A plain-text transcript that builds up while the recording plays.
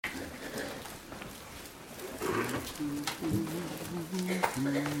Good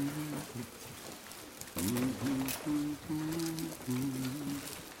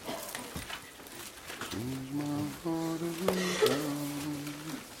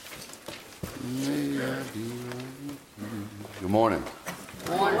morning.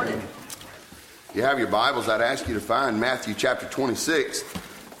 Good morning. You have your Bibles. I'd ask you to find Matthew chapter 26.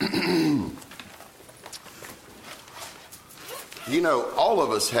 You know, all of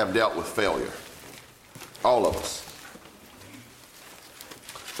us have dealt with failure. All of us.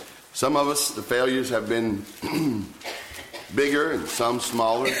 Some of us, the failures have been bigger and some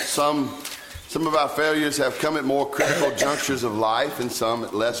smaller. Some of our failures have come at more critical junctures of life and some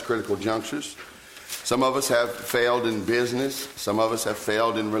at less critical junctures. Some of us have failed in business. Some of us have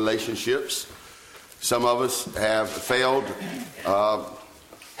failed in relationships. Some of us have failed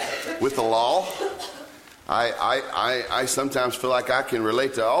with the law. I sometimes feel like I can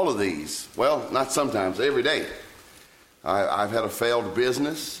relate to all of these. Well, not sometimes, every day. I've had a failed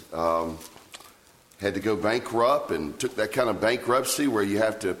business, had to go bankrupt, and took that kind of bankruptcy where you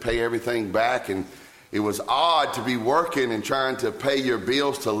have to pay everything back. And it was odd to be working and trying to pay your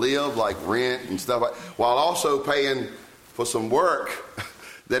bills to live, like rent and stuff, while also paying for some work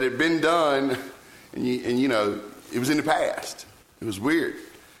that had been done, and you know, it was in the past. It was weird.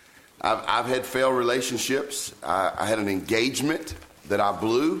 I've had failed relationships. I had an engagement that I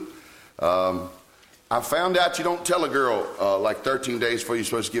blew. I found out you don't tell a girl like 13 days before you're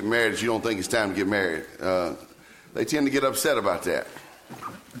supposed to get married that you don't think it's time to get married. They tend to get upset about that.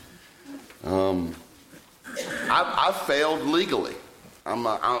 I've failed legally.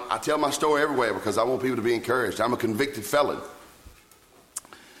 I tell my story everywhere because I want people to be encouraged. I'm a convicted felon.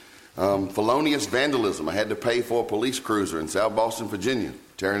 Felonious vandalism. I had to pay for a police cruiser in South Boston, Virginia,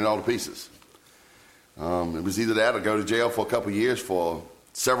 tearing it all to pieces. It was either that or go to jail for a couple of years for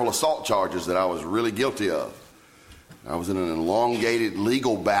several assault charges that I was really guilty of. I was in an elongated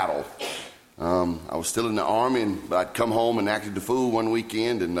legal battle. I was still in the Army, but I'd come home and acted the fool one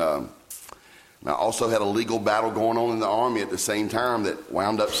weekend, and I also had a legal battle going on in the Army at the same time that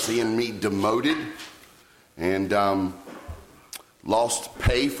wound up seeing me demoted and lost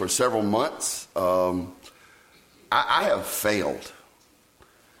pay for several months. I have failed.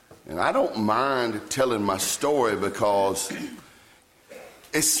 And I don't mind telling my story because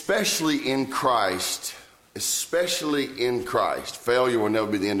especially in Christ, failure will never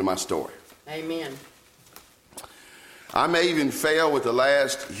be the end of my story. Amen. I may even fail with the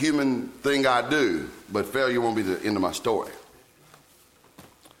last human thing I do, but failure won't be the end of my story.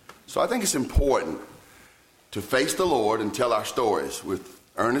 So I think it's important to face the Lord and tell our stories with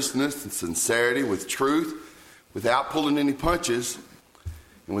earnestness and sincerity, with truth, without pulling any punches,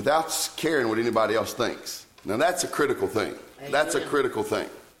 and without caring what anybody else thinks. Now that's a critical thing. Amen. That's a critical thing.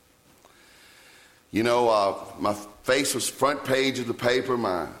 You know, my face was front page of the paper.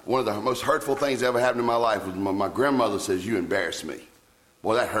 One of the most hurtful things that ever happened in my life was my grandmother says, "You embarrassed me."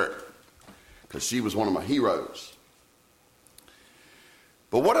 Boy, that hurt because she was one of my heroes.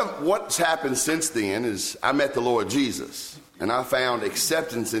 But what's happened since then is I met the Lord Jesus, and I found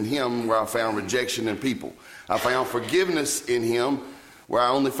acceptance in him where I found rejection in people. I found forgiveness in him where I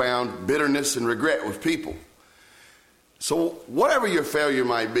only found bitterness and regret with people. So whatever your failure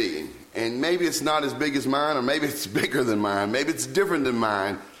might be, and maybe it's not as big as mine, or maybe it's bigger than mine, maybe it's different than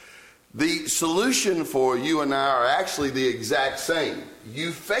mine, the solution for you and I are actually the exact same.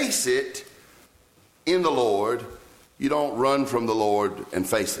 You face it in the Lord. You don't run from the Lord and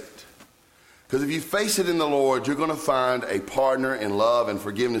face it. Because if you face it in the Lord, you're going to find a partner in love and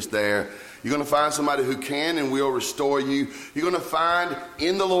forgiveness there. You're going to find somebody who can and will restore you. You're going to find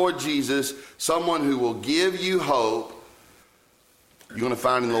in the Lord Jesus someone who will give you hope. You're going to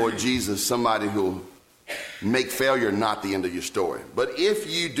find in the Lord Jesus somebody who will make failure not the end of your story. But if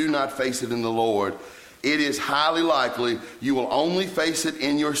you do not face it in the Lord, it is highly likely you will only face it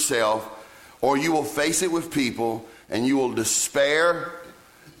in yourself, or you will face it with people, and you will despair.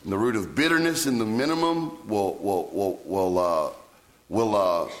 And the root of bitterness in the minimum will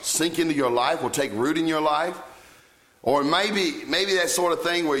sink into your life, will take root in your life. Or maybe that sort of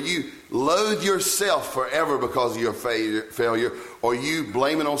thing where you loathe yourself forever because of your failure, or you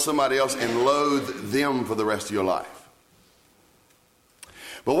blame it on somebody else and loathe them for the rest of your life.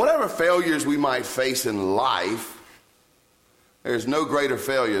 But whatever failures we might face in life, there's no greater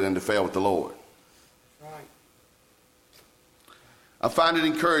failure than to fail with the Lord. Right. I find it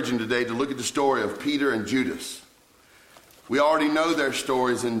encouraging today to look at the story of Peter and Judas. We already know their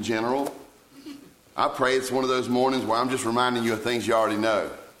stories in general. I pray it's one of those mornings where I'm just reminding you of things you already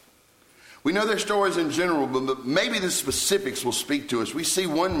know. We know their stories in general, but maybe the specifics will speak to us. We see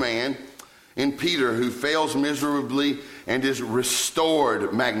one man in Peter, who fails miserably and is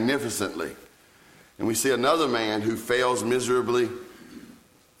restored magnificently. And we see another man who fails miserably,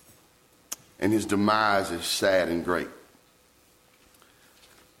 and his demise is sad and great.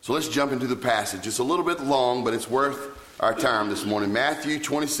 So let's jump into the passage. It's a little bit long, but it's worth our time this morning. Matthew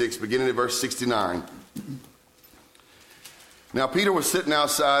 26, beginning at verse 69. Now Peter was sitting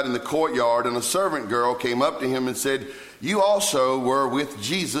outside in the courtyard, and a servant girl came up to him and said, "You also were with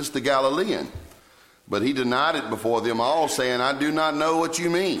Jesus the Galilean." But he denied it before them all, saying, "I do not know what you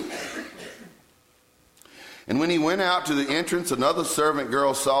mean." And when he went out to the entrance, another servant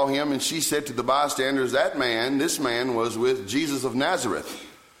girl saw him, and she said to the bystanders, this man was with Jesus of Nazareth."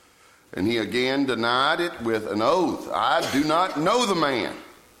 And he again denied it with an oath, "I do not know the man."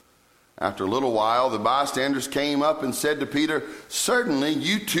 After a little while, the bystanders came up and said to Peter, "Certainly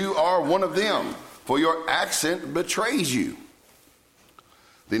you too are one of them, for your accent betrays you."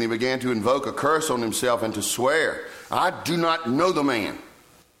 Then he began to invoke a curse on himself and to swear, "I do not know the man."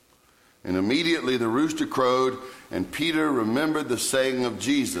 And immediately the rooster crowed, and Peter remembered the saying of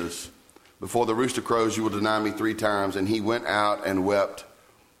Jesus, "Before the rooster crows, you will deny me 3 times." And he went out and wept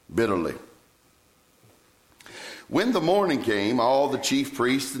bitterly. When the morning came, all the chief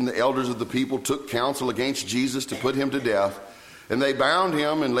priests and the elders of the people took counsel against Jesus to put him to death. And they bound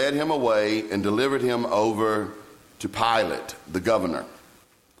him and led him away and delivered him over to Pilate, the governor.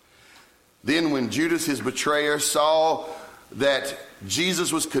 Then when Judas, his betrayer, saw that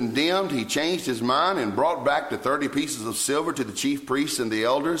Jesus was condemned, he changed his mind and brought back the 30 pieces of silver to the chief priests and the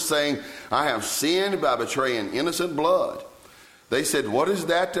elders, saying, "I have sinned by betraying innocent blood." They said, "What is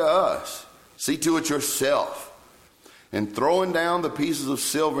that to us? See to it yourself." And throwing down the pieces of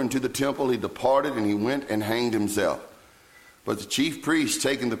silver into the temple, he departed, and he went and hanged himself. But the chief priests,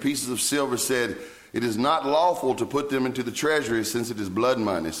 taking the pieces of silver, said, "It is not lawful to put them into the treasury, since it is blood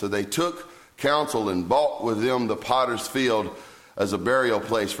money." So they took counsel and bought with them the potter's field as a burial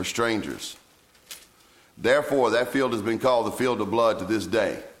place for strangers. Therefore that field has been called the field of blood to this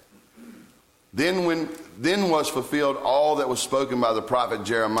day. Then was fulfilled all that was spoken by the prophet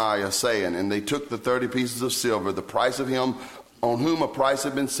Jeremiah, saying, "And they took the 30 pieces of silver, the price of him on whom a price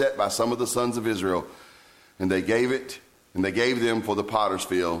had been set by some of the sons of Israel, and they gave them for the potter's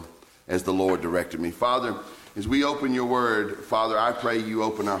field, as the Lord directed me." Father, as we open your word, Father, I pray you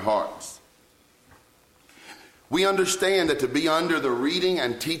open our hearts. We understand that to be under the reading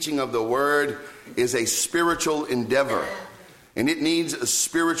and teaching of the word is a spiritual endeavor, and it needs a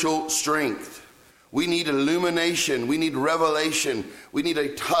spiritual strength. We need illumination. We need revelation. We need a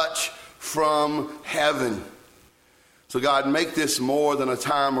touch from heaven. So God, make this more than a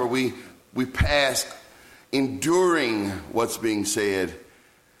time where we pass enduring what's being said.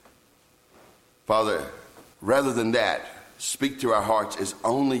 Father, rather than that, speak to our hearts as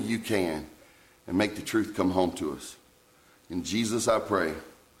only you can and make the truth come home to us. In Jesus I pray.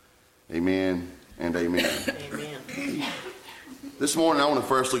 Amen and amen. Amen. This morning I want to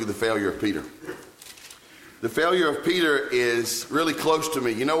first look at the failure of Peter. The failure of Peter is really close to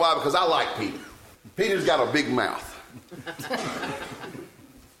me. You know why? Because I like Peter. Peter's got a big mouth.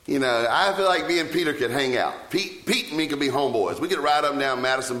 You know, I feel like me and Peter could hang out. Pete and me could be homeboys. We could ride up and down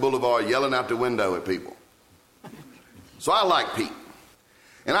Madison Boulevard yelling out the window at people. So I like Pete.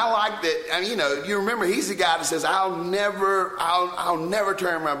 And I like that, and you know, you remember he's the guy that says, I'll never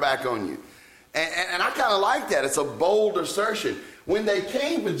turn my back on you. And I kind of like that. It's a bold assertion. When they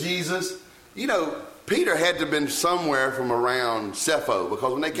came to Jesus, you know, Peter had to have been somewhere from around Cepho,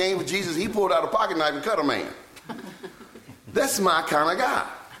 because when they came to Jesus, he pulled out a pocket knife and cut a man. That's my kind of guy.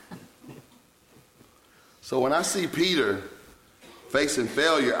 So when I see Peter facing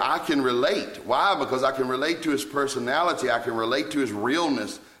failure, I can relate. Why? Because I can relate to his personality. I can relate to his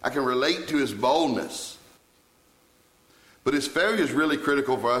realness. I can relate to his boldness. But his failure is really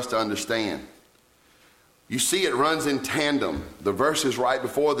critical for us to understand. You see, it runs in tandem. The verses right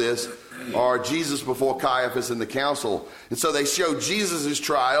before this are Jesus before Caiaphas and the council. And so they show Jesus'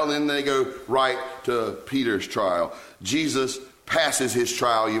 trial, and then they go right to Peter's trial. Jesus passes his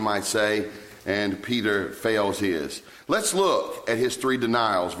trial, you might say, and Peter fails his. Let's look at his 3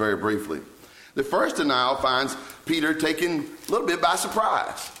 denials very briefly. The first denial finds Peter taken a little bit by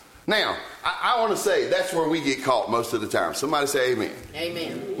surprise. Now, I want to say that's where we get caught most of the time. Somebody say amen.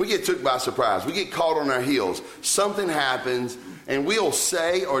 Amen. We get took by surprise. We get caught on our heels. Something happens, and we'll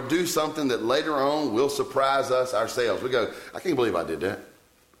say or do something that later on will surprise us ourselves. We go, I can't believe I did that.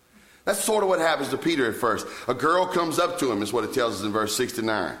 That's sort of what happens to Peter at first. A girl comes up to him, is what it tells us in verse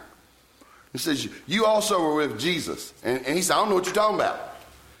 69. It says, you also were with Jesus. And he said, I don't know what you're talking about.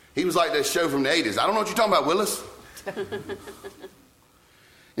 He was like that show from the 80s. I don't know what you're talking about, Willis.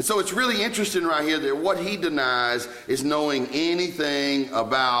 And so it's really interesting right here that what he denies is knowing anything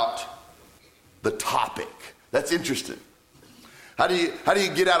about the topic. That's interesting. How do you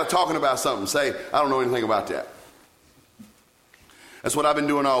get out of talking about something? Say, I don't know anything about that. That's what I've been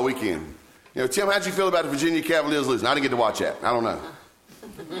doing all weekend. You know, Tim, how'd you feel about the Virginia Cavaliers losing? I didn't get to watch that. I don't know.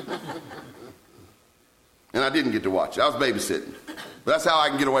 And I didn't get to watch it. I was babysitting. But that's how I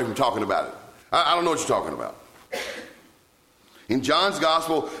can get away from talking about it. I don't know what you're talking about. In John's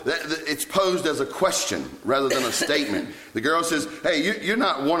gospel, it's posed as a question rather than a statement. The girl says, hey, you're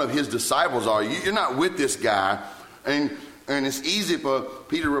not one of his disciples, are you? You're not with this guy. And it's easy for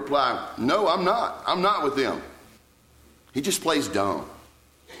Peter to reply, no, I'm not. I'm not with them. He just plays dumb.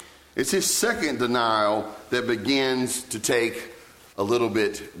 It's his second denial that begins to take a little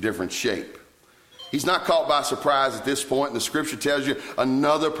bit different shape. He's not caught by surprise at this point. And the scripture tells you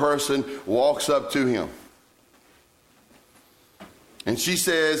another person walks up to him. And she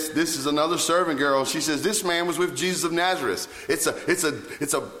says, this is another servant girl. She says, this man was with Jesus of Nazareth.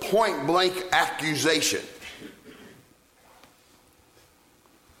 It's a point blank accusation.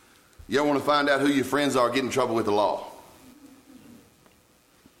 You ever want to find out who your friends are, get in trouble with the law?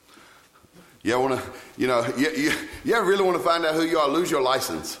 You ever want to, you ever really want to find out who you are, lose your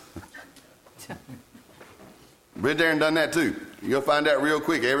license? Been there and done that too. You'll find out real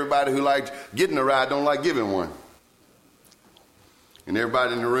quick. Everybody who likes getting a ride don't like giving one. And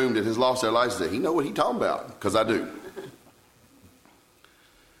everybody in the room that has lost their license, he know what he's talking about, because I do.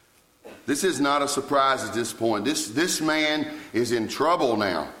 This is not a surprise at this point. This man is in trouble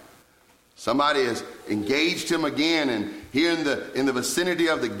now. Somebody has engaged him again, and here in the vicinity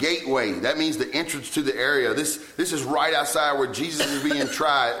of the gateway, that means the entrance to the area. This is right outside where Jesus is being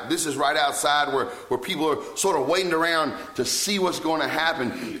tried. This is right outside where people are sort of waiting around to see what's going to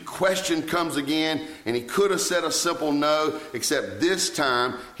happen. The question comes again, and he could have said a simple no, except this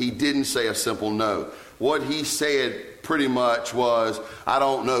time he didn't say a simple no. What he said pretty much was, I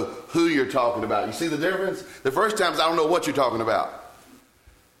don't know who you're talking about. You see the difference? The first time is, I don't know what you're talking about.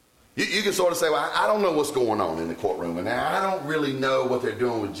 You can sort of say, well, I don't know what's going on in the courtroom, and I don't really know what they're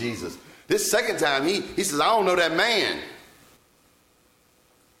doing with Jesus. This second time, he says, I don't know that man.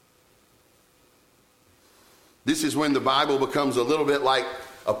 This is when the Bible becomes a little bit like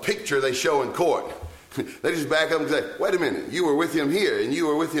a picture they show in court. They just back up and say, wait a minute, you were with him here, and you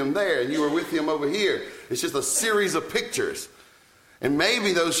were with him there, and you were with him over here. It's just a series of pictures. And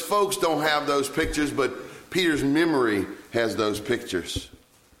maybe those folks don't have those pictures, but Peter's memory has those pictures.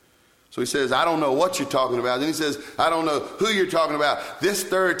 So he says, I don't know what you're talking about. Then he says, I don't know who you're talking about. This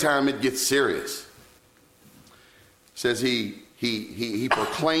third time it gets serious. He says he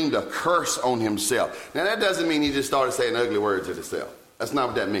proclaimed a curse on himself. Now that doesn't mean he just started saying ugly words at himself. That's not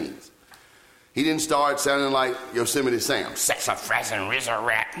what that means. He didn't start sounding like Yosemite Sam. Sassafras and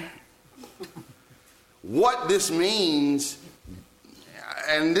rat. What this means,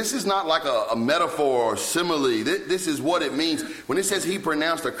 and this is not like a metaphor or simile. This is what it means. When it says he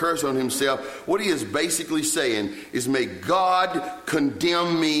pronounced a curse on himself, what he is basically saying is, may God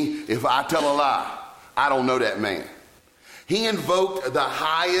condemn me if I tell a lie. I don't know that man. He invoked the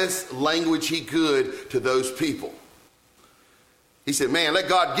highest language he could to those people. He said, man, let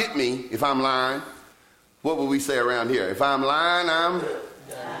God get me if I'm lying. What would we say around here? If I'm lying, I'm...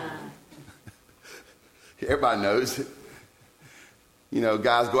 Everybody knows.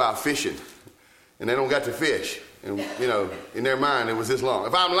 Guys go out fishing, and they don't got to fish. And, in their mind, it was this long.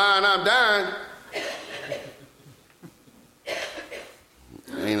 If I'm lying, I'm dying.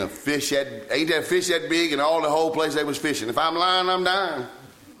 Ain't that fish that big in all the whole place they was fishing. If I'm lying, I'm dying.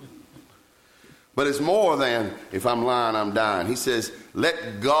 But it's more than if I'm lying, I'm dying. He says,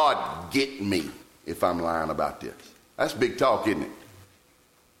 let God get me if I'm lying about this. That's big talk, isn't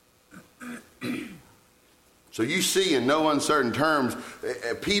it? So you see, in no uncertain terms,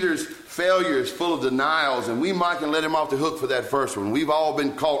 Peter's failure is full of denials, and we might can let him off the hook for that first one. We've all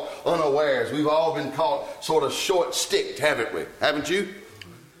been caught unawares. We've all been caught sort of short-sticked, haven't we? Haven't you?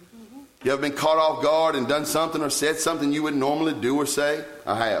 You ever been caught off guard and done something or said something you wouldn't normally do or say?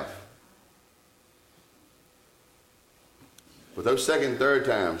 I have. But those second and third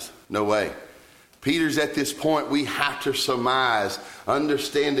times, no way. Peter's at this point, we have to surmise,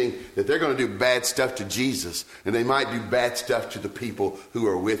 understanding that they're going to do bad stuff to Jesus, and they might do bad stuff to the people who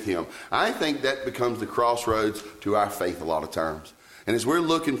are with him. I think that becomes the crossroads to our faith a lot of times. And as we're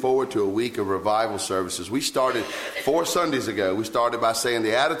looking forward to a week of revival services, we started 4 Sundays ago. We started by saying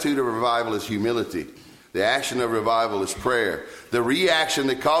the attitude of revival is humility. The action of revival is prayer. The reaction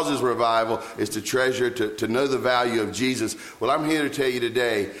that causes revival is to treasure, to know the value of Jesus. Well, I'm here to tell you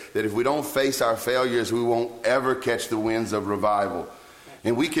today that if we don't face our failures, we won't ever catch the winds of revival.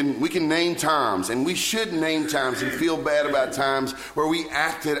 And we can name times, and we should name times and feel bad about times where we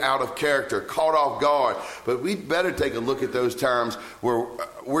acted out of character, caught off guard. But we'd better take a look at those times where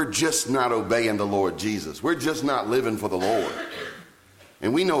we're just not obeying the Lord Jesus. We're just not living for the Lord.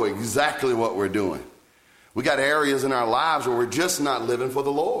 And we know exactly what we're doing. We got areas in our lives where we're just not living for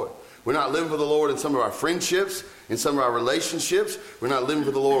the Lord. We're not living for the Lord in some of our friendships, in some of our relationships. We're not living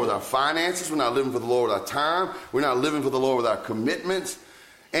for the Lord with our finances. We're not living for the Lord with our time. We're not living for the Lord with our commitments.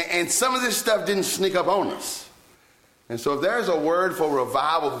 And some of this stuff didn't sneak up on us. And so if there's a word for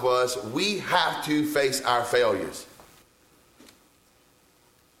revival for us, we have to face our failures.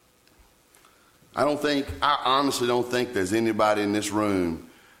 I honestly don't think there's anybody in this room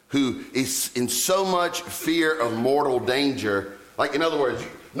who is in so much fear of mortal danger. Like, in other words,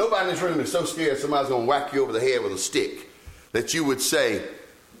 nobody in this room is so scared somebody's going to whack you over the head with a stick that you would say,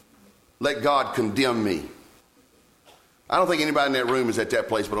 let God condemn me. I don't think anybody in that room is at that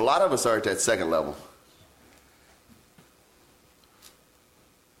place, but a lot of us are at that second level.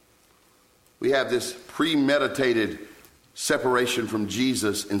 We have this premeditated separation from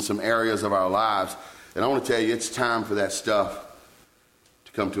Jesus in some areas of our lives. And I want to tell you, it's time for that stuff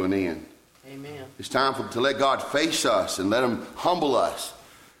to come to an end. Amen. It's time to let God face us and let him humble us.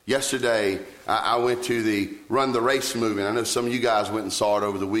 Yesterday, I went to the Run the Race movie. I know some of you guys went and saw it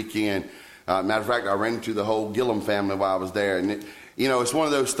over the weekend. Matter of fact, I ran into the whole Gillum family while I was there. And, it's one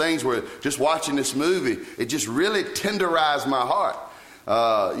of those things where just watching this movie, it just really tenderized my heart.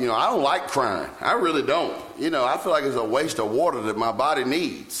 I don't like crying. I really don't. I feel like it's a waste of water that my body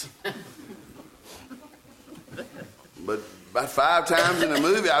needs. But about 5 times in the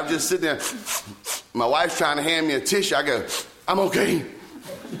movie, I'm just sitting there. My wife's trying to hand me a tissue. I go, I'm okay.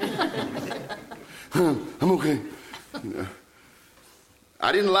 I'm okay.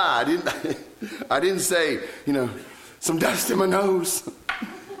 I didn't lie. I didn't say, some dust in my nose.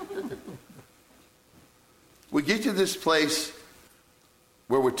 We get to this place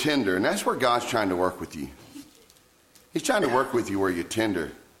where we're tender, and that's where God's trying to work with you. He's trying to work with you where you're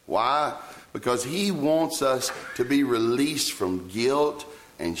tender. Why? Because he wants us to be released from guilt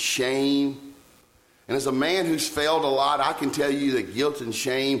and shame. And as a man who's failed a lot, I can tell you that guilt and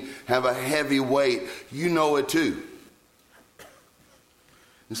shame have a heavy weight. You know it too.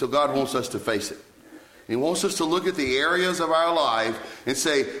 And so God wants us to face it. He wants us to look at the areas of our life and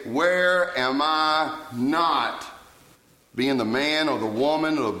say, where am I not being the man or the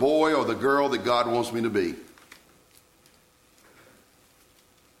woman or the boy or the girl that God wants me to be?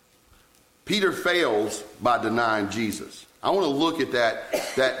 Peter fails by denying Jesus. I want to look at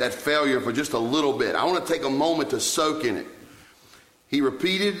that failure for just a little bit. I want to take a moment to soak in it. He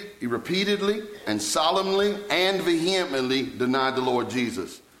repeatedly and solemnly and vehemently denied the Lord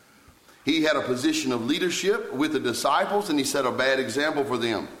Jesus. He had a position of leadership with the disciples, and he set a bad example for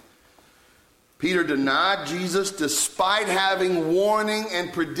them. Peter denied Jesus despite having warning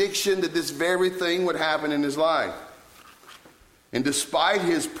and prediction that this very thing would happen in his life. And despite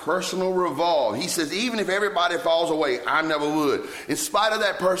his personal resolve, he says, even if everybody falls away, I never would. In spite of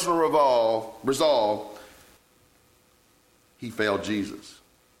that personal resolve, he failed Jesus.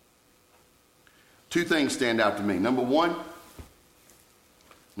 2 things stand out to me. Number one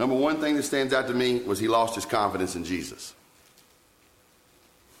thing that stands out to me was he lost his confidence in Jesus.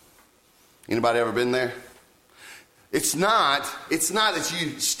 Anybody ever been there? It's not that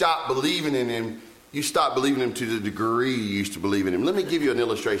you stop believing in him. You stop believing him to the degree you used to believe in him. Let me give you an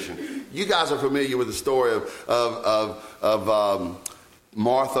illustration. You guys are familiar with the story of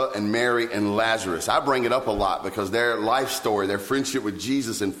Martha and Mary and Lazarus. I bring it up a lot because their life story, their friendship with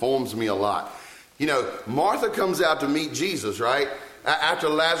Jesus informs me a lot. Martha comes out to meet Jesus, right? After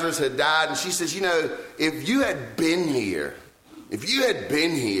Lazarus had died, and she says, if you had been here,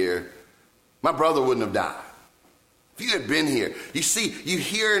 my brother wouldn't have died. If you had been here. You see, you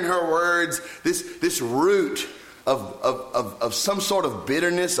hear in her words this root of some sort of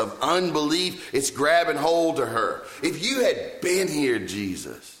bitterness, of unbelief. It's grabbing hold to her. If you had been here,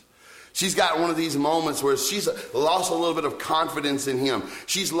 Jesus. She's got one of these moments where she's lost a little bit of confidence in him.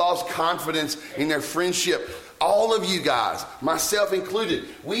 She's lost confidence in their friendship. All of you guys, myself included,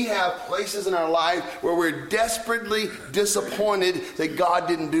 we have places in our life where we're desperately disappointed that God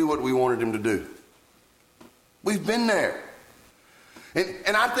didn't do what we wanted him to do. We've been there.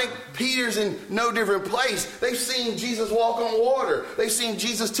 And I think Peter's in no different place. They've seen Jesus walk on water. They've seen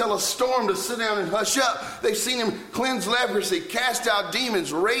Jesus tell a storm to sit down and hush up. They've seen him cleanse leprosy, cast out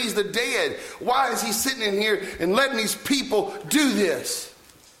demons, raise the dead. Why is he sitting in here and letting these people do this?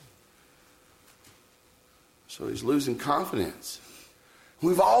 So he's losing confidence.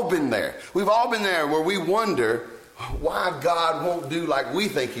 We've all been there. We've all been there where we wonder, why God won't do like we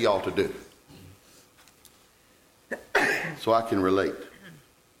think he ought to do. So I can relate.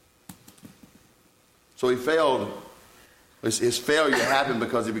 So he failed. His failure happened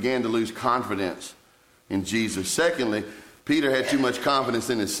because he began to lose confidence in Jesus. Secondly, Peter had too much confidence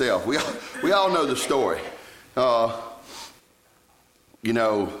in himself. We all know the story. I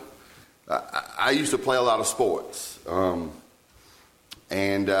used to play a lot of sports.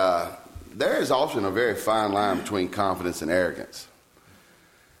 And there is often a very fine line between confidence and arrogance.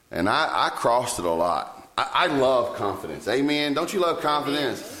 And I crossed it a lot. I love confidence. Amen. Don't you love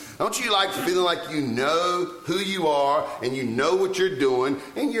confidence? Don't you like feeling like you know who you are and you know what you're doing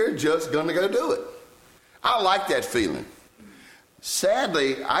and you're just going to go do it? I like that feeling.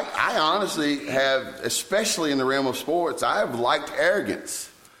 Sadly, I honestly have, especially in the realm of sports, I have liked arrogance.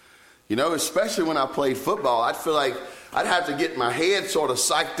 Especially when I played football, I'd feel like I'd have to get my head sort of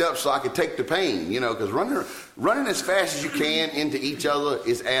psyched up so I could take the pain, because running as fast as you can into each other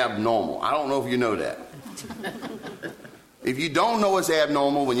is abnormal. I don't know if you know that. If you don't know it's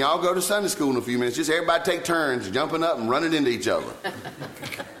abnormal, when y'all go to Sunday school in a few minutes, just everybody take turns jumping up and running into each other.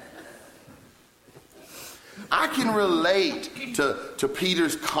 I can relate to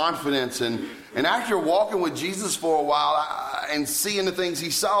Peter's confidence, and after walking with Jesus for a while and seeing the things he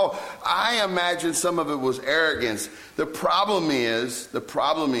saw, I imagine some of it was arrogance. The problem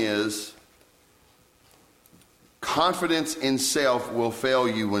is confidence in self will fail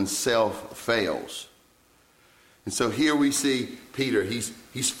you when self fails. And so here we see Peter. He's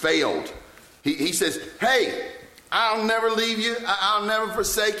failed. He says, hey, I'll never leave you. I'll never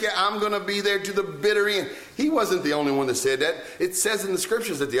forsake you. I'm going to be there to the bitter end. He wasn't the only one that said that. It says in the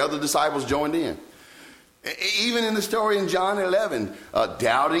scriptures that the other disciples joined in. Even in the story in John 11,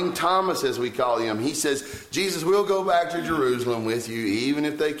 doubting Thomas, as we call him, he says, Jesus, we'll go back to Jerusalem with you, even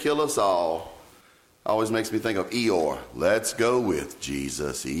if they kill us all. Always makes me think of Eeyore. Let's go with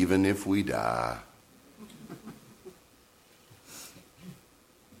Jesus, even if we die.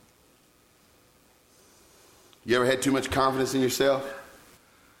 You ever had too much confidence in yourself?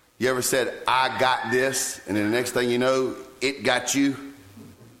 You ever said, I got this, and then the next thing you know, it got you?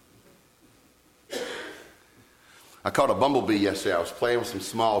 I caught a bumblebee yesterday. I was playing with some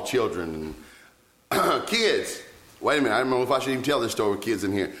small children. And kids, wait a minute, I don't know if I should even tell this story with kids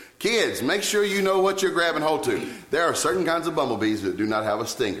in here. Kids, make sure you know what you're grabbing hold to. There are certain kinds of bumblebees that do not have a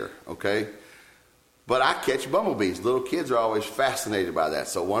stinger, okay? But I catch bumblebees. Little kids are always fascinated by that.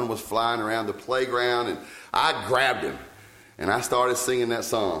 So one was flying around the playground, and I grabbed him. And I started singing that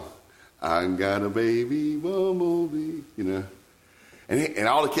song. I got a baby bumblebee, And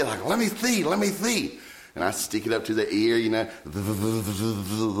all the kids are like, let me see. And I stick it up to the ear, And,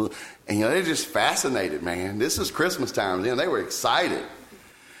 they're just fascinated, man. This is Christmas time. They were excited.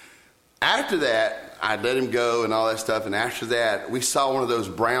 After that, I let him go and all that stuff. And after that, we saw one of those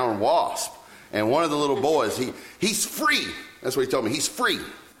brown wasps. And one of the little boys, he's free. That's what he told me. He's free.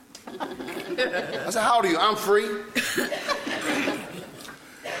 I said, how old are you? I'm free.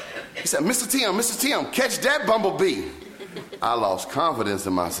 He said, Mr. Tim, catch that bumblebee. I lost confidence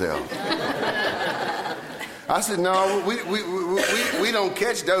in myself. I said, no, we don't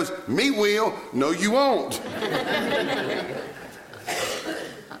catch those. Me will. No, you won't.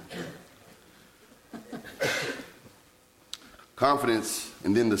 Confidence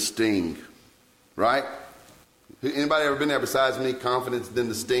and then the sting, right? Anybody ever been there besides me? Confidence, then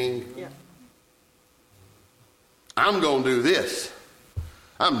the sting? Yeah. I'm going to do this.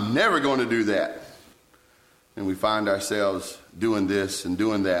 I'm never going to do that. And we find ourselves doing this and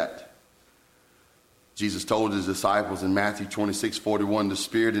doing that. Jesus told his disciples in Matthew 26:41, the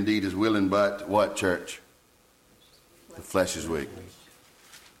spirit indeed is willing, but what, church? The flesh is weak.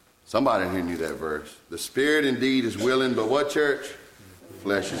 Somebody in here knew that verse. The spirit indeed is willing, but what, church? The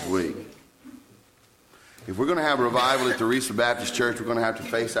flesh is weak. If we're going to have a revival at the Reefer Baptist Church, we're going to have to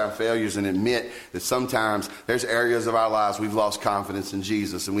face our failures and admit that sometimes there's areas of our lives we've lost confidence in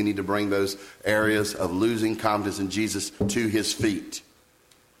Jesus, and we need to bring those areas of losing confidence in Jesus to his feet.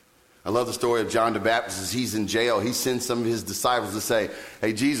 I love the story of John the Baptist. As he's in jail, he sends some of his disciples to say,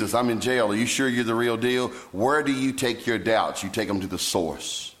 hey, Jesus, I'm in jail. Are you sure you're the real deal? Where do you take your doubts? You take them to the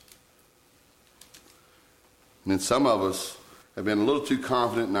source. And then some of us have been a little too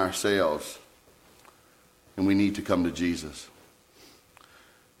confident in ourselves, and we need to come to Jesus.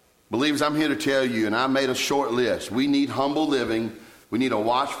 Believers, I'm here to tell you, and I made a short list. We need humble living, we need a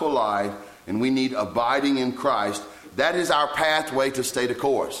watchful life, and we need abiding in Christ. That is our pathway to stay the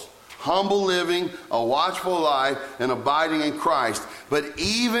course. Humble living, a watchful life, and abiding in Christ. But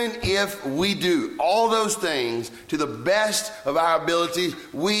even if we do all those things to the best of our abilities,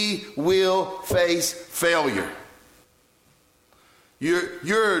 we will face failure.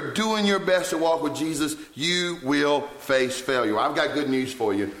 you're doing your best to walk with Jesus, you will face failure. I've got good news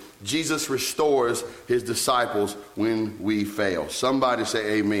for you. Jesus restores his disciples when we fail. Somebody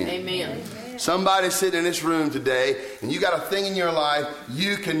say amen. Amen. Somebody sitting in this room today and you got a thing in your life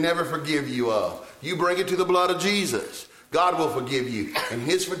you can never forgive you of. You bring it to the blood of Jesus. God will forgive you. And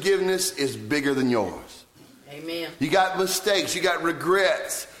his forgiveness is bigger than yours. Amen. You got mistakes. You got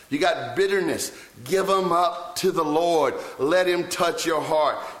regrets. You got bitterness. Give them up to the Lord. Let him touch your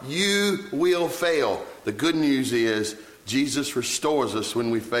heart. You will fail. The good news is Jesus restores us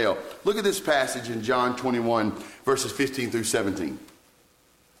when we fail. Look at this passage in John 21, verses 15 through 17.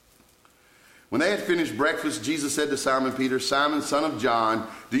 When they had finished breakfast, Jesus said to Simon Peter, Simon, son of John,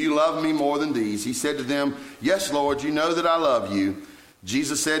 do you love me more than these? He said to them, yes, Lord, you know that I love you.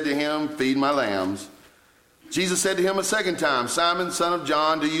 Jesus said to him, feed my lambs. Jesus said to him a second time, Simon, son of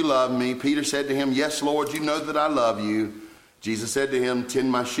John, do you love me? Peter said to him, yes, Lord, you know that I love you. Jesus said to him, tend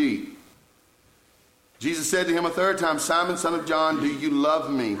my sheep. Jesus said to him a third time, Simon, son of John, do you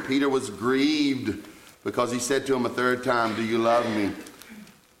love me? Peter was grieved because he said to him a third time, do you love me?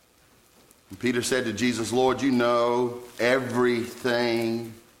 And Peter said to Jesus, Lord, you know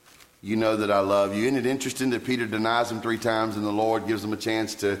everything. You know that I love you. Isn't it interesting that Peter denies him 3 times and the Lord gives him a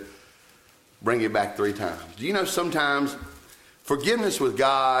chance to bring it back 3 times? Do you know sometimes forgiveness with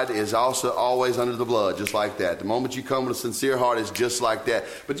God is also always under the blood, just like that. The moment you come with a sincere heart, it's just like that.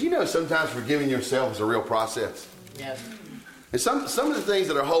 But do you know sometimes forgiving yourself is a real process? Yes. And some of the things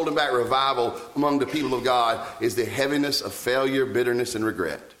that are holding back revival among the people of God is the heaviness of failure, bitterness, and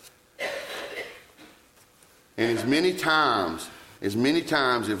regret. And as many times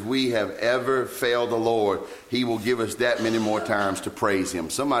if we have ever failed the Lord, he will give us that many more times to praise him.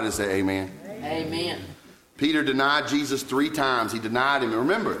 Somebody say amen. Amen. Peter denied Jesus 3 times. He denied him.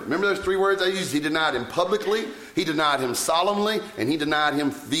 Remember those 3 words I used? He denied him publicly, he denied him solemnly, and he denied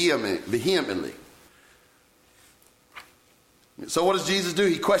him vehemently. So what does Jesus do?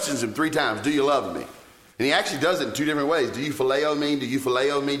 He questions him 3 times. Do you love me? And he actually does it in 2 different ways. Do you phileo me? Do you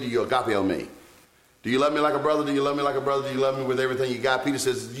phileo me? Do you agapeo me? Do you love me like a brother? Do you love me like a brother? Do you love me with everything you got? Peter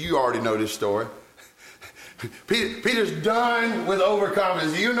says, you already know this story. Peter's done with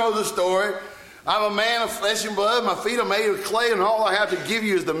overconfidence. You know the story. I'm a man of flesh and blood. My feet are made of clay, and all I have to give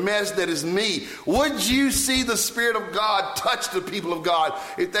you is the mess that is me. Would you see the Spirit of God touch the people of God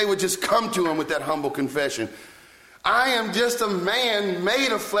if they would just come to him with that humble confession? I am just a man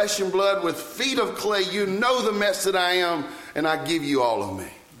made of flesh and blood with feet of clay. You know the mess that I am, and I give you all of me.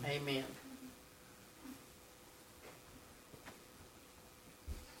 Amen.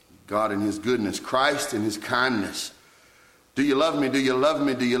 God in his goodness, Christ in his kindness. Do you love me? Do you love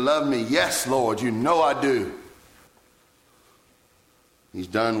me? Do you love me? Yes, Lord, you know I do. He's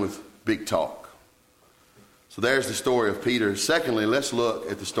done with big talk. So there's the story of Peter. Secondly, let's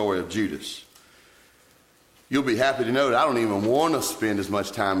look at the story of Judas. You'll be happy to know that I don't even want to spend as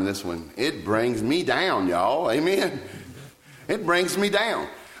much time in this one. It brings me down, y'all. Amen. It brings me down.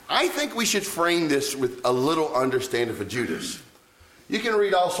 I think we should frame this with a little understanding for Judas. You can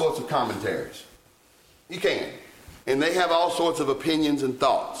read all sorts of commentaries. You can. And they have all sorts of opinions and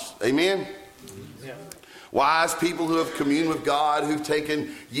thoughts. Amen? Yeah. Wise people who have communed with God, who've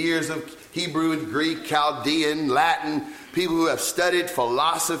taken years of Hebrew and Greek, Chaldean, Latin, people who have studied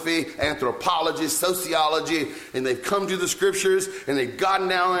philosophy, anthropology, sociology, and they've come to the scriptures and they've gotten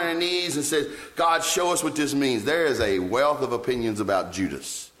down on their knees and said, God, show us what this means. There is a wealth of opinions about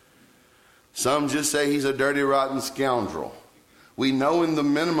Judas. Some just say he's a dirty, rotten scoundrel. We know in the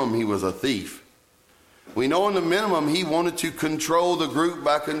minimum he was a thief. We know in the minimum he wanted to control the group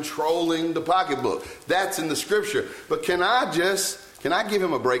by controlling the pocketbook. That's in the scripture. But can I give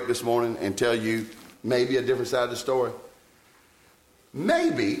him a break this morning and tell you maybe a different side of the story?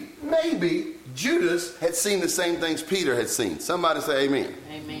 Maybe Judas had seen the same things Peter had seen. Somebody say amen.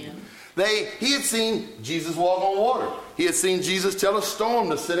 Amen. He had seen Jesus walk on water. He had seen Jesus tell a storm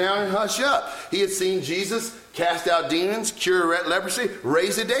to sit down and hush up. He had seen Jesus cast out demons, cure leprosy,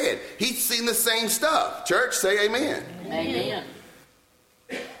 raise the dead. He'd seen the same stuff. Church, say amen. Amen.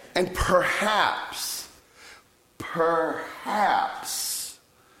 And perhaps,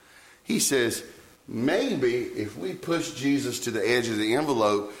 he says, maybe if we push Jesus to the edge of the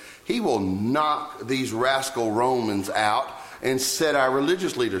envelope, he will knock these rascal Romans out and set our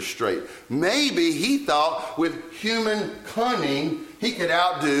religious leaders straight. Maybe he thought with human cunning he could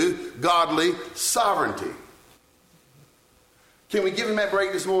outdo godly sovereignty. Can we give him that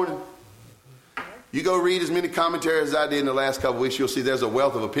break this morning? You go read as many commentaries as I did in the last couple of weeks, you'll see there's a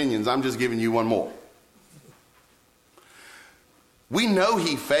wealth of opinions. I'm just giving you one more. We know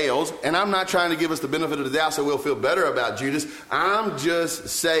he fails, and I'm not trying to give us the benefit of the doubt so we'll feel better about Judas. I'm just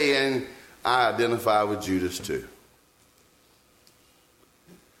saying I identify with Judas too.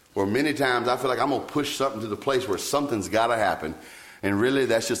 Or many times I feel like I'm going to push something to the place where something's got to happen. And really,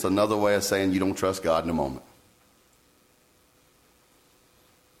 that's just another way of saying you don't trust God in the moment.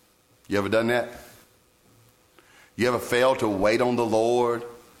 You ever done that? You ever failed to wait on the Lord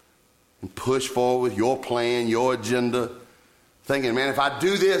and push forward with your plan, your agenda, thinking, man, if I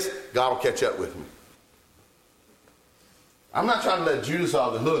do this, God will catch up with me? I'm not trying to let Judas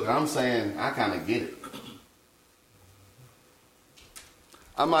off the hook. I'm saying I kind of get it.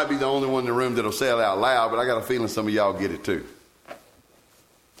 I might be the only one in the room that'll say it out loud, but I got a feeling some of y'all get it too.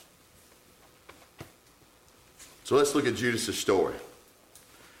 So let's look at Judas' story.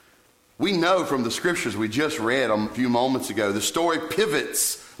 We know from the scriptures we just read a few moments ago, the story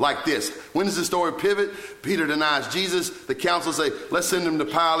pivots like this. When does the story pivot? Peter denies Jesus. The council say, let's send him to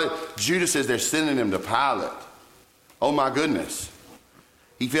Pilate. Judas says they're sending him to Pilate. Oh my goodness.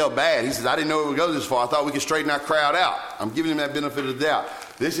 He felt bad. He says, I didn't know it would go this far. I thought we could straighten our crowd out. I'm giving him that benefit of the doubt.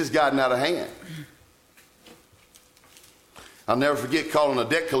 This has gotten out of hand. I'll never forget calling a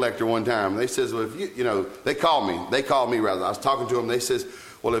debt collector one time. They says, well, if they called me. They called me rather. I was talking to them. They says,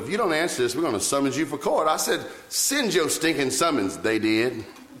 well, if you don't answer this, we're going to summons you for court. I said, send your stinking summons. They did.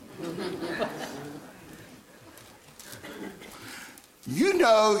 You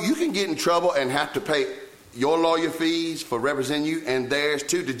know you can get in trouble and have to pay your lawyer fees for representing you and theirs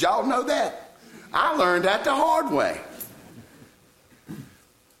too. Did y'all know that? I learned that the hard way.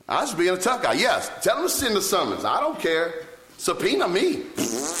 I was being a tough guy. Yes, tell them to send the summons. I don't care. Subpoena me.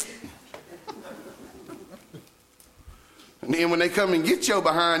 And then when they come and get your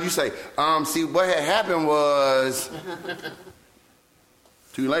behind, you say, see, what had happened was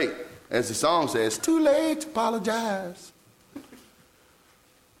too late. As the song says, too late to apologize.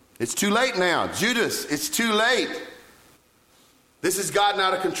 It's too late now. Judas, it's too late. This has gotten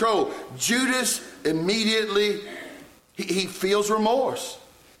out of control. Judas immediately, he feels remorse.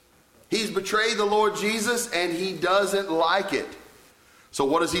 He's betrayed the Lord Jesus and he doesn't like it. So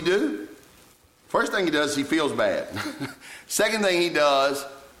what does he do? First thing he does, he feels bad. Second thing he does,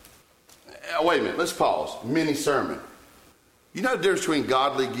 wait a minute, let's pause. Mini sermon. You know the difference between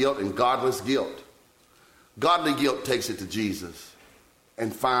godly guilt and godless guilt? Godly guilt takes it to Jesus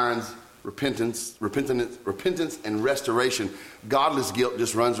and finds repentance and restoration. Godless guilt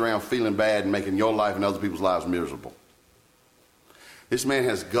just runs around feeling bad and making your life and other people's lives miserable. This man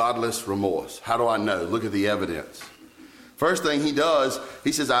has godless remorse. How do I know? Look at the evidence. First thing he does,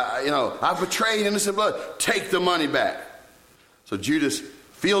 he says, I betrayed innocent blood. Take the money back. So Judas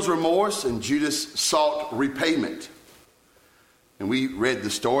feels remorse and Judas sought repayment. And we read the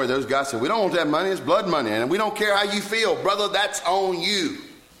story. Those guys said, we don't want that money. It's blood money. And we don't care how you feel. Brother, that's on you.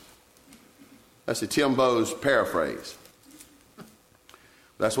 That's a Tim Bowes paraphrase.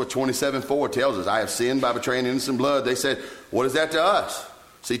 That's what 27:4 tells us. I have sinned by betraying innocent blood. They said, what is that to us?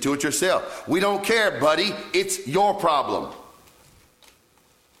 See to it yourself. We don't care, buddy. It's your problem.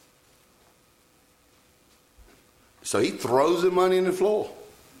 So he throws the money in the floor.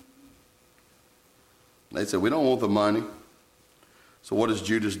 They said, we don't want the money. So what does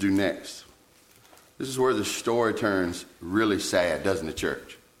Judas do next? This is where the story turns really sad, doesn't it,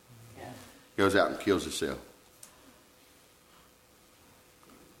 church? Yeah. Goes out and kills himself.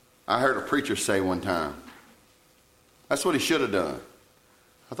 I heard a preacher say one time, that's what he should have done.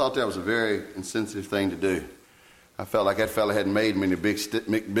 I thought that was a very insensitive thing to do. I felt like that fella hadn't made many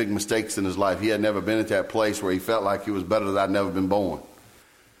big mistakes in his life. He had never been at that place where he felt like he was better than I'd never been born.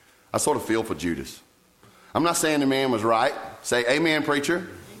 I sort of feel for Judas. I'm not saying the man was right. Say amen, preacher.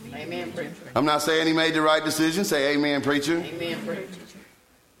 Amen, preacher. I'm not saying he made the right decision. Say amen, preacher. Amen, preacher.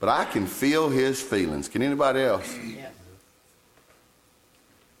 But I can feel his feelings. Can anybody else? Yeah.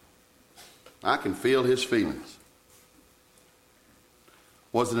 I can feel his feelings.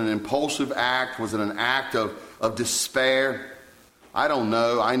 Was it an impulsive act? Was it an act of despair? I don't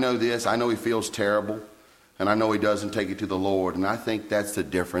know. I know this. I know he feels terrible. And I know he doesn't take it to the Lord. And I think that's the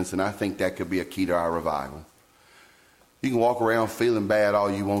difference. And I think that could be a key to our revival. You can walk around feeling bad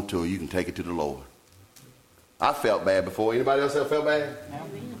all you want to, or you can take it to the Lord. I felt bad before. Anybody else ever felt bad?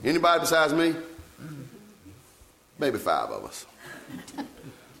 Anybody besides me? Maybe 5 of us.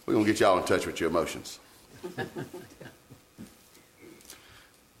 We're going to get y'all in touch with your emotions.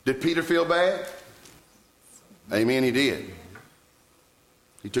 Did Peter feel bad? Amen, he did.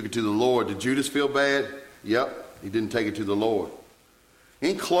 He took it to the Lord. Did Judas feel bad? Yep, he didn't take it to the Lord.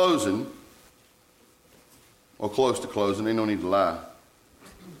 In closing, or close to closing, ain't no need to lie.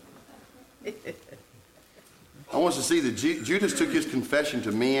 I want us to see that Judas took his confession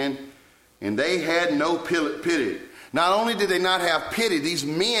to men, and they had no pity. Not only did they not have pity, these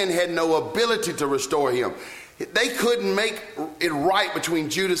men had no ability to restore him. They couldn't make it right between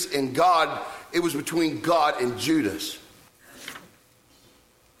Judas and God. It was between God and Judas.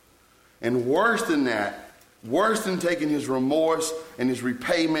 And worse than that, worse than taking his remorse and his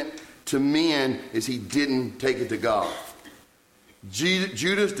repayment to men, is he didn't take it to God.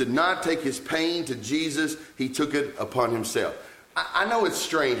 Judas did not take his pain to Jesus. He took it upon himself. I know it's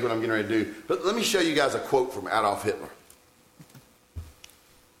strange what I'm getting ready to do, but let me show you guys a quote from Adolf Hitler.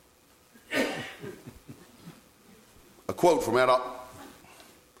 A quote from Adolf.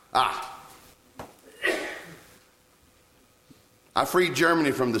 I freed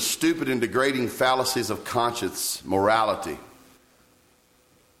Germany from the stupid and degrading fallacies of conscience, morality.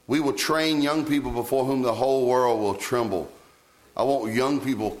 We will train young people before whom the whole world will tremble. I want young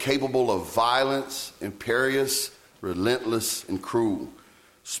people capable of violence, imperious, relentless, and cruel.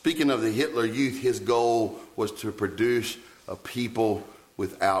 Speaking of the Hitler youth, his goal was to produce a people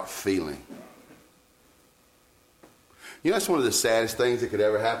without feeling. You know, that's one of the saddest things that could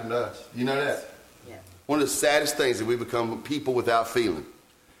ever happen to us. You know that? Yeah. One of the saddest things, that we become people without feeling.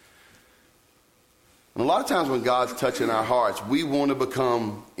 And a lot of times when God's touching our hearts, we want to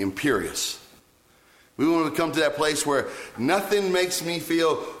become imperious. We want to come to that place where nothing makes me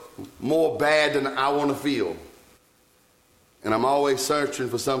feel more bad than I want to feel. And I'm always searching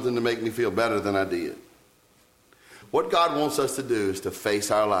for something to make me feel better than I did. What God wants us to do is to face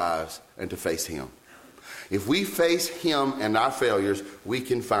our lives and to face Him. If we face Him and our failures, we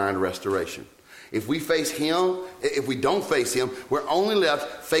can find restoration. If we face Him, if we don't face Him, we're only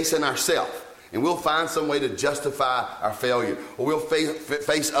left facing ourselves. And we'll find some way to justify our failure. Or we'll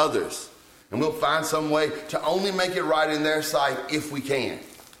face others. And we'll find some way to only make it right in their sight if we can.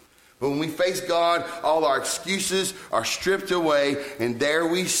 But when we face God, all our excuses are stripped away, and there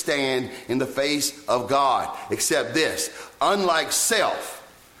we stand in the face of God. Except this, unlike self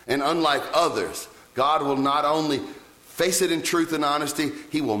and unlike others, God will not only face it in truth and honesty,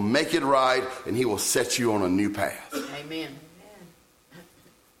 He will make it right, and He will set you on a new path. Amen.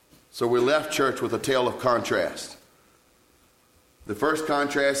 So we're left, church, with a tale of contrast. The first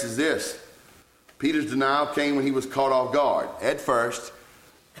contrast is this. Peter's denial came when he was caught off guard at first,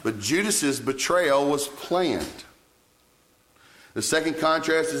 but Judas's betrayal was planned. The second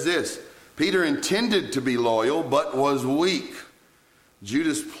contrast is this. Peter intended to be loyal, but was weak.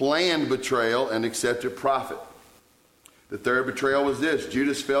 Judas planned betrayal and accepted profit. The third betrayal was this.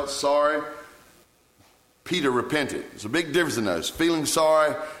 Judas felt sorry. Peter repented. There's a big difference in those. Feeling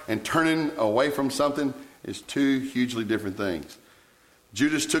sorry and turning away from something is two hugely different things.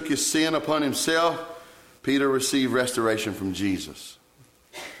 Judas took his sin upon himself. Peter received restoration from Jesus.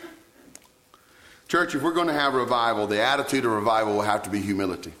 Church, if we're going to have revival, the attitude of revival will have to be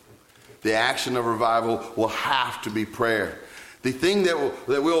humility. The action of revival will have to be prayer. The thing that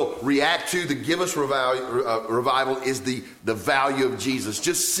we'll react to give us revival is the value of Jesus.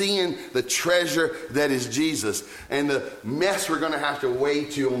 Just seeing the treasure that is Jesus. And the mess we're going to have to wade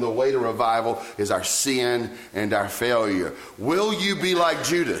to on the way to revival is our sin and our failure. Will you be like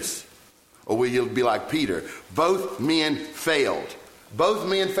Judas? Or will you be like Peter? Both men failed. Both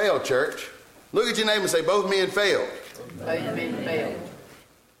men failed, church. Look at your neighbor and say, both men failed. Both men failed.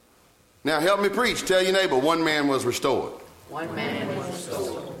 Now help me preach. Tell your neighbor, one man was restored. One man was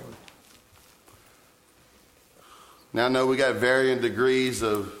restored. Now I know we got varying degrees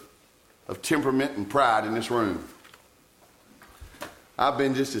of temperament and pride in this room. I've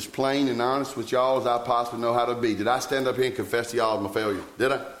been just as plain and honest with y'all as I possibly know how to be. Did I stand up here and confess to y'all my failure?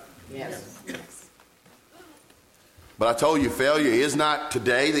 Did I? Yes. But I told you failure is not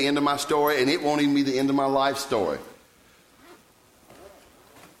today the end of my story, and it won't even be the end of my life story.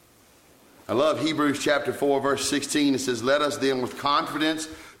 I love Hebrews chapter 4, verse 16. It says, let us then with confidence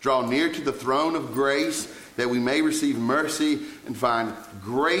draw near to the throne of grace, that we may receive mercy and find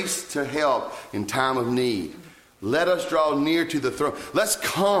grace to help in time of need. Let us draw near to the throne. Let's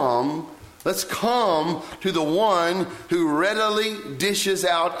come to the one who readily dishes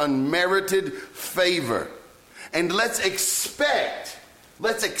out unmerited favor. And let's expect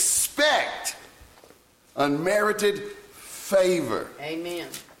unmerited favor. Amen.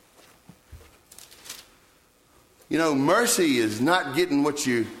 You know, mercy is not getting what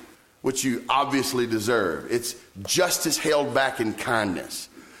you obviously deserve. It's justice held back in kindness.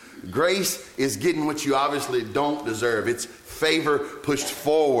 Grace is getting what you obviously don't deserve. It's favor pushed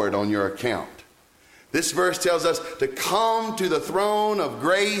forward on your account. This verse tells us to come to the throne of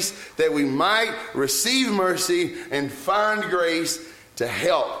grace that we might receive mercy and find grace to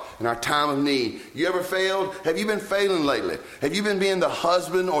help in our time of need. You ever failed? Have you been failing lately? Have you been being the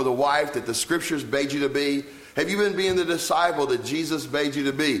husband or the wife that the scriptures bade you to be? Have you been being the disciple that Jesus bade you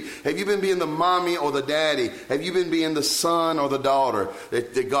to be? Have you been being the mommy or the daddy? Have you been being the son or the daughter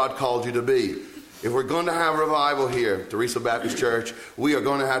that God called you to be? If we're going to have revival here, Teresa Baptist Church, we are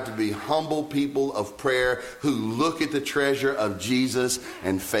going to have to be humble people of prayer who look at the treasure of Jesus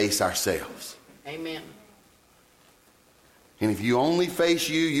and face ourselves. Amen. And if you only face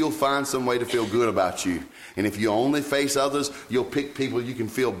you, you'll find some way to feel good about you. And if you only face others, you'll pick people you can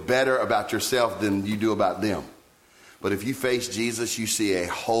feel better about yourself than you do about them. But if you face Jesus, you see a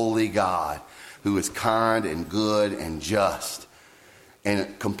holy God who is kind and good and just.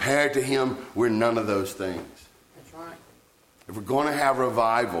 And compared to him, we're none of those things. That's right. If we're going to have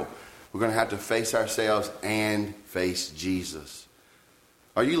revival, we're going to have to face ourselves and face Jesus.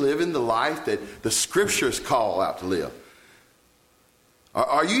 Are you living the life that the scriptures call out to live?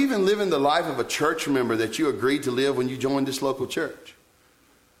 Are you even living the life of a church member that you agreed to live when you joined this local church?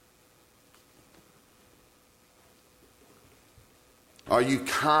 Are you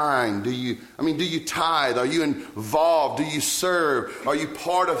kind? Do you tithe? Are you involved? Do you serve? Are you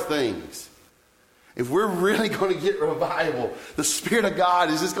part of things? If we're really going to get revival, the Spirit of God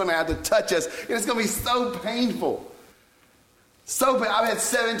is just going to have to touch us, and it's going to be so painful. I've had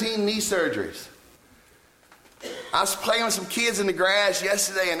 17 knee surgeries. I was playing with some kids in the grass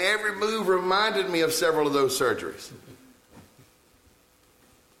yesterday, and every move reminded me of several of those surgeries.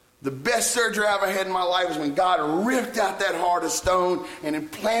 The best surgery I ever had in my life was when God ripped out that heart of stone and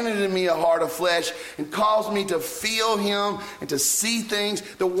implanted in me a heart of flesh and caused me to feel him and to see things.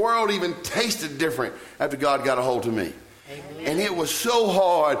 The world even tasted different after God got a hold of me. Amen. And it was so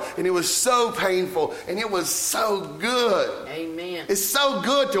hard, and it was so painful, and it was so good. Amen. It's so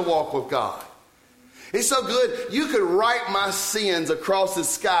good to walk with God. It's so good. You could write my sins across the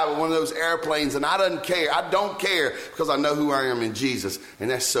sky with one of those airplanes, and I don't care. I don't care because I know who I am in Jesus, and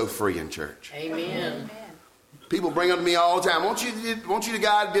that's so freeing, church. Amen. People bring up to me all the time, won't you the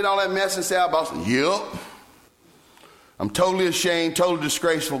guy that did all that mess in South Boston? Yep. I'm totally ashamed, totally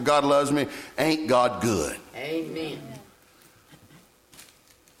disgraceful. God loves me. Ain't God good? Amen.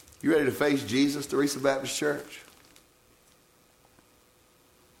 You ready to face Jesus, Teresa Baptist Church?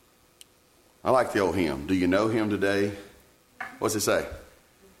 I like the old hymn. Do you know him today? What's it say?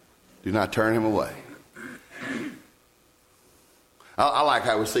 Do not turn him away. I like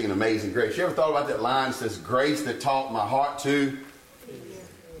how we're singing Amazing Grace. You ever thought about that line that says, grace that taught my heart to?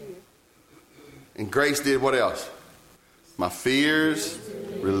 And grace did what else? My fears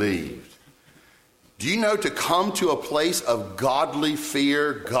relieved. Do you know to come to a place of godly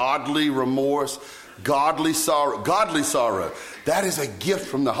fear, godly remorse, godly sorrow, that is a gift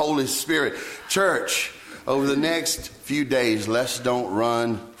from the Holy Spirit. Church, over the next few days, let's don't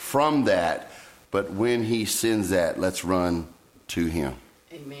run from that, but when he sends that, let's run to him.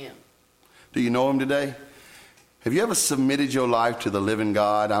 Amen. Do you know him today? Have you ever submitted your life to the living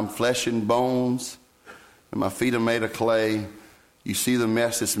God? I'm flesh and bones, and my feet are made of clay. You see the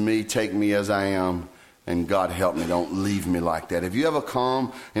mess that's me, take me as I am. And God help me, don't leave me like that. Have you ever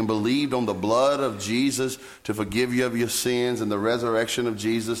come and believed on the blood of Jesus to forgive you of your sins and the resurrection of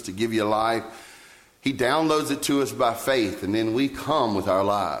Jesus to give you life? He downloads it to us by faith, and then we come with our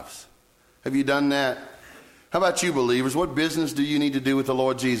lives. Have you done that? How about you, believers? What business do you need to do with the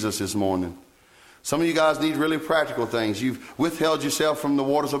Lord Jesus this morning? Some of you guys need really practical things. You've withheld yourself from the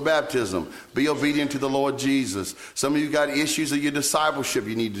waters of baptism. Be obedient to the Lord Jesus. Some of you got issues of your discipleship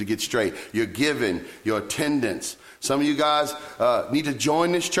you need to get straight. Your giving, your attendance. Some of you guys need to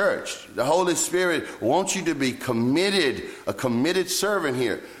join this church. The Holy Spirit wants you to be committed, a committed servant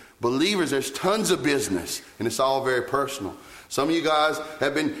here. Believers, there's tons of business, and it's all very personal. Some of you guys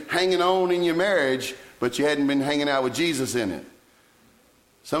have been hanging on in your marriage, but you hadn't been hanging out with Jesus in it.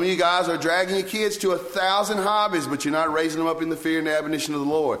 Some of you guys are dragging your kids to 1,000 hobbies, but you're not raising them up in the fear and the admonition of the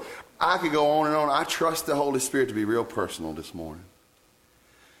Lord. I could go on and on. I trust the Holy Spirit to be real personal this morning.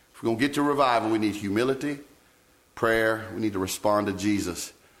 If we're going to get to revival, we need humility, prayer. We need to respond to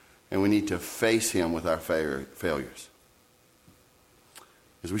Jesus, and we need to face him with our failures.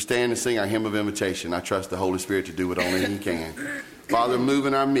 As we stand and sing our hymn of invitation, I trust the Holy Spirit to do what only he can. Father, move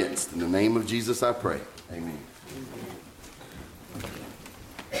in our midst. In the name of Jesus, I pray. Amen.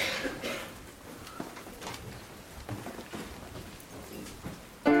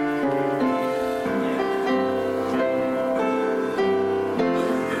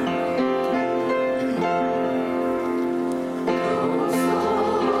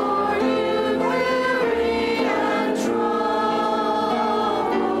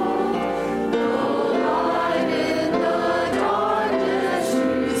 Light in the darkness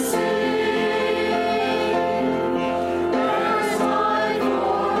you see.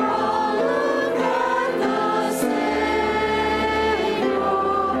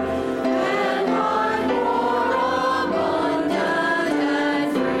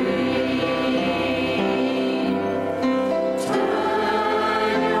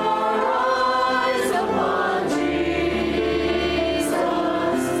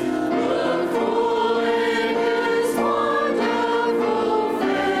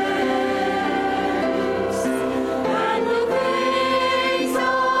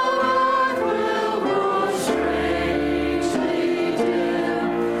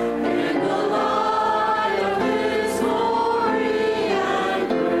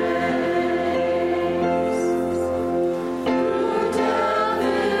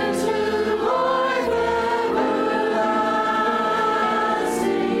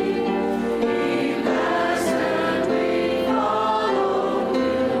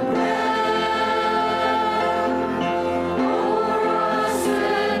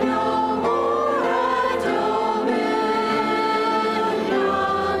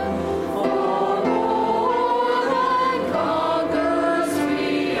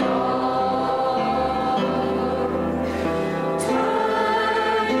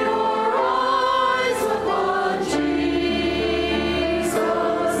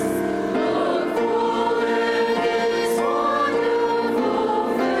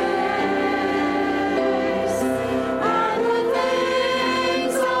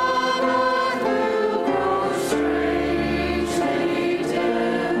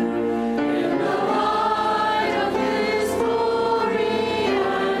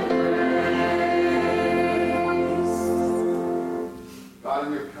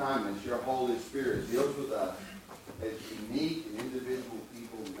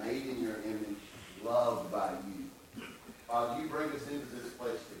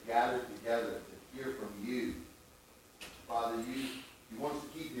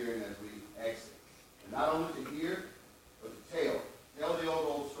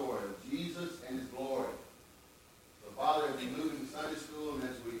 story of Jesus and his glory. So, Father, as we move into Sunday school and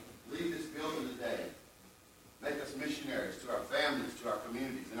as we leave this building today, make us missionaries to our families, to our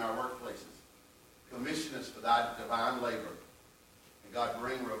communities, and our workplaces. Commission us for thy divine labor. And God,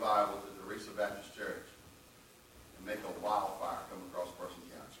 bring revival to the Teresa Baptist Church and make a wildfire come across Person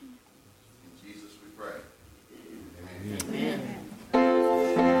County. In Jesus we pray.